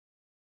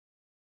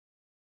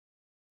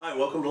Hi,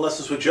 welcome to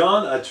Lessons with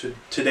John.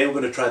 Today we're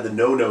going to try the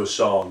No-No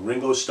song,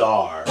 Ringo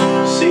Starr.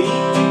 C,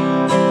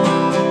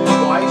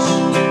 twice,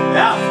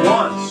 F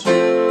once,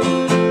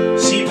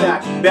 C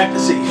back to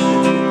C.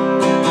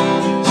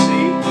 C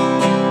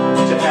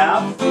to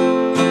F,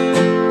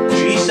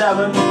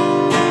 G7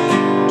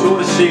 to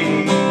a C,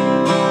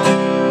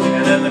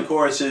 and then the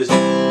chorus is C,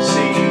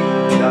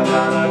 da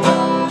da da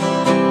da,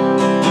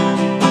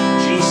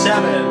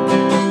 G7.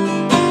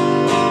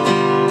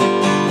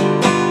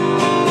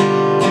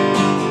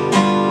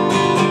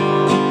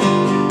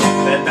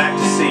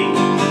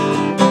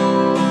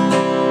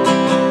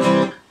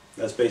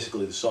 That's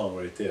basically the song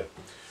right there.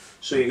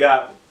 So you're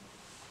gonna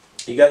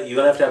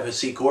have to have a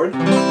C chord,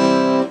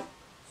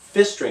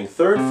 fifth string,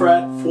 third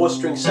fret, fourth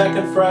string,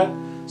 second fret,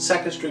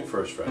 second string,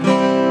 first fret.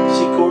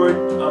 C chord,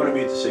 I'm gonna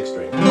be at the sixth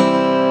string.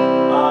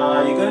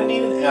 You're gonna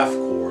need an F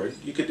chord.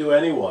 You could do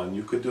any one.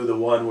 You could do the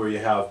one where you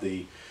have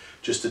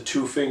just the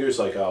two fingers,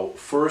 like a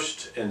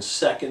first and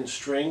second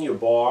string, your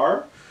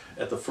bar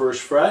at the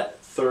first fret,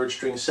 third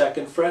string,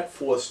 second fret,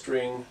 fourth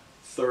string,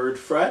 third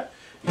fret.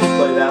 You can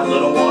play that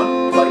little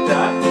one like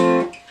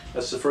that.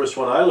 That's the first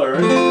one I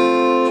learned.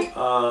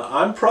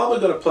 I'm probably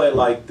going to play it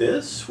like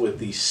this with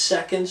the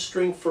second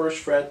string first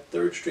fret,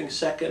 third string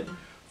second,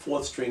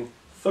 fourth string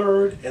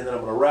third, and then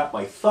I'm going to wrap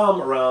my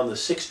thumb around the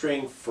sixth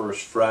string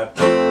first fret.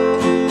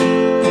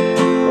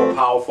 More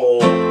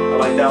powerful. I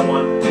like that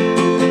one.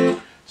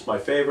 It's my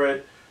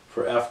favorite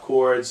for F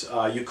chords.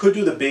 You could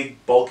do the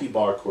big bulky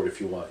bar chord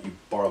if you want. You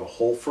bar the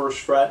whole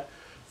first fret,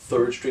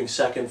 third string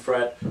second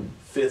fret,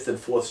 fifth and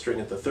fourth string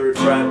at the third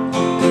fret.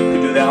 You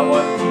could do that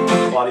one.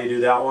 A lot of you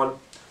do that one.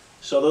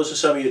 So those are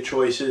some of your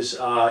choices.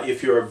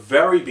 If you're a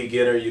very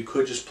beginner, you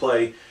could just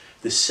play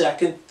the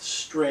second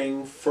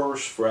string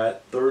first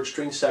fret, third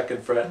string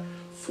second fret,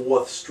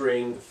 fourth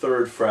string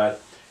third fret,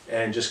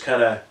 and just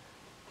kind of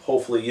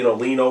hopefully,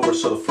 lean over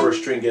so the first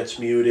string gets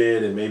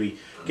muted, and maybe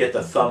get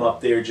the thumb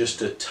up there just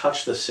to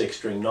touch the sixth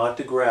string, not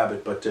to grab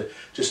it, but to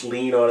just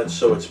lean on it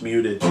so it's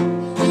muted. So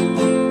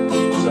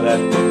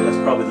that's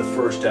probably the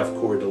first F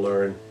chord to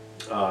learn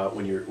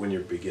when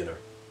you're a beginner.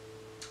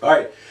 All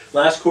right,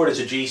 last chord is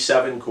a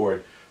G7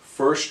 chord.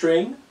 First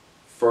string,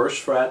 first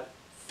fret,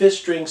 fifth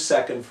string,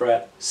 second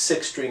fret,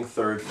 sixth string,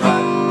 third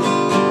fret.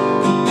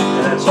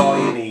 And that's all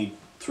you need.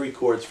 3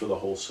 chords for the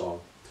whole song.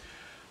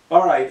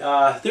 All right,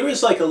 there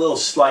is like a little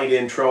slight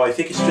intro. I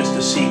think it's just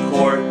a C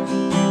chord.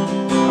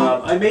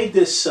 I made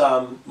this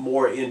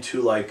more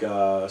into like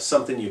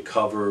something you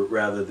cover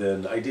rather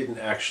than, I didn't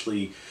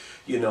actually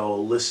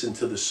listen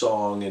to the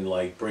song and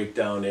like break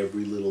down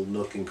every little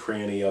nook and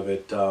cranny of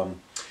it.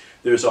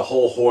 There's a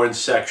whole horn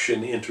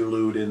section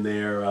interlude in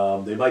there.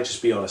 They might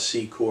just be on a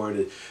C chord.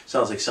 It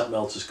sounds like something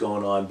else is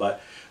going on,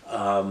 but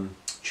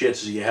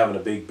chances of you having a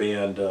big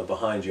band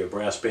behind you, a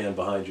brass band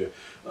behind you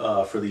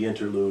for the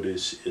interlude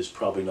is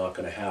probably not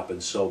going to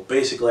happen. So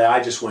basically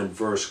I just went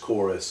verse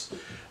chorus.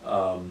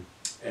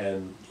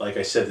 And like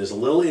I said, there's a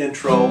little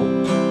intro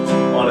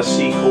on a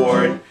C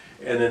chord,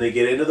 and then they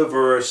get into the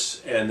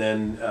verse, and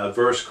then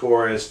verse,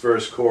 chorus,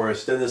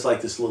 then there's like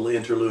this little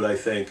interlude, I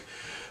think,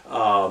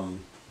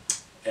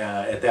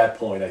 at that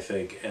point, I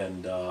think,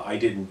 and I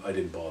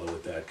didn't bother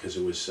with that because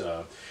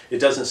it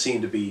doesn't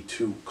seem to be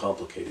too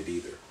complicated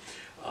either.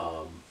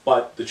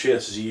 But the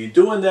chances of you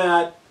doing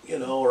that,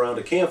 around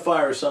a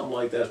campfire or something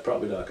like that is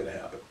probably not going to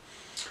happen.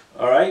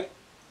 All right.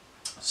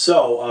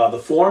 So the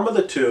form of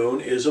the tune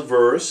is a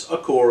verse, a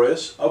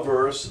chorus, a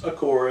verse, a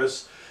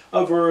chorus,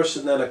 a verse,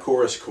 and then a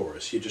chorus.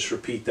 You just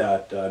repeat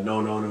that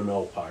no, no, no,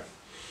 no part.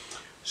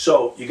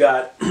 So you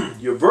got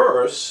your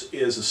verse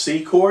is a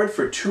C chord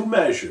for 2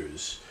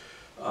 measures.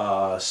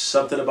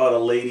 Something about a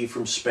lady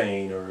from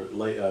Spain, or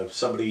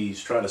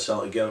somebody's trying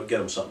to get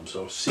them something.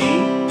 So C.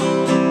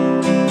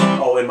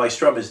 Oh, and my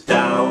strum is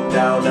down,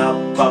 down,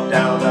 up,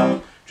 down,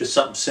 up. Just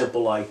something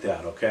simple like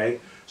that. Okay.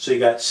 So you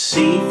got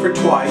C for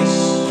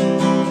twice,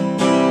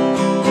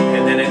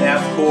 and then an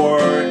F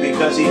chord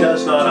because he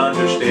does not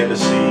understand a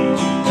C.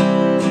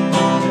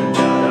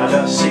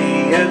 A C,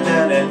 and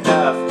then an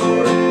F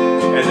chord,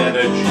 and then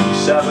a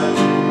G7,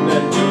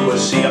 and to a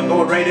C. I'm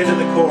going right into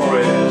the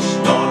chorus.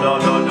 No, no,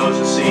 no, no's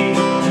a C.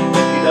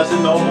 He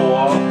doesn't know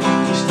more.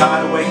 He's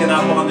tired of waking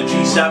up on the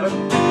G7.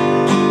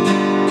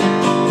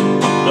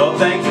 No,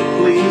 thank you,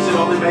 please. It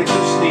only makes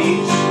him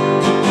sneeze.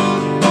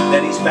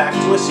 Then he's back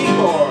to a C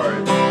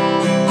chord.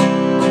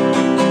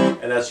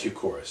 And that's your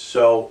chorus.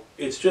 So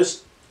it's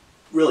just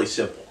really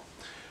simple.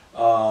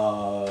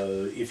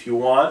 If you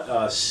want,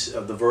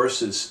 the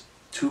verse is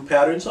 2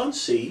 patterns on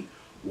C,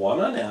 1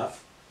 on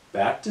F,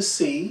 back to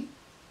C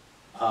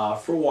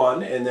for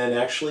 1, and then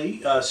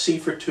actually C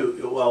for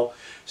 2. Well,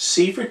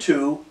 C for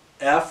 2,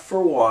 F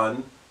for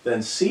 1,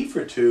 then C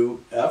for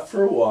 2, F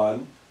for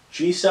 1,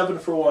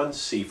 G7 for 1,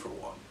 C for 1.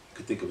 You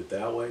could think of it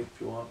that way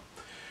if you want.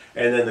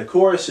 And then the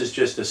chorus is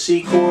just a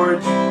C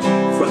chord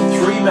for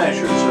 3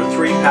 measures or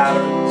 3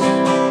 patterns,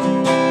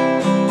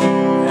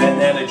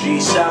 and then a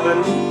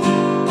G7.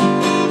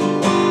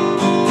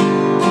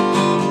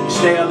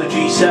 Stay on the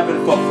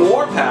G7 for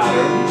 4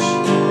 patterns,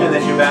 and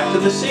then you're back to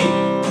the C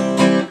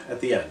at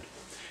the end.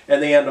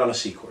 and they end on a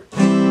C chord.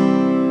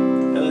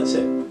 And that's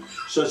it.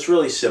 So it's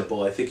really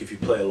simple. I think if you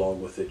play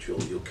along with it,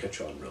 you'll catch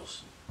on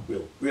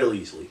real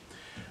easily.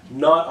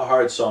 Not a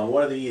hard song.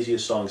 One of the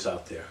easiest songs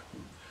out there.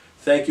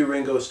 Thank you,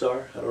 Ringo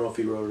Starr. I don't know if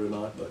he wrote it or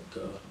not, but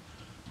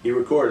he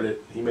recorded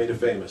it. He made it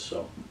famous.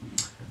 So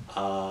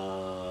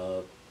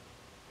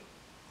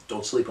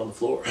don't sleep on the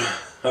floor.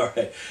 All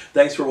right.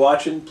 Thanks for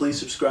watching. Please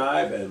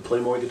subscribe and play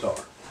more guitar.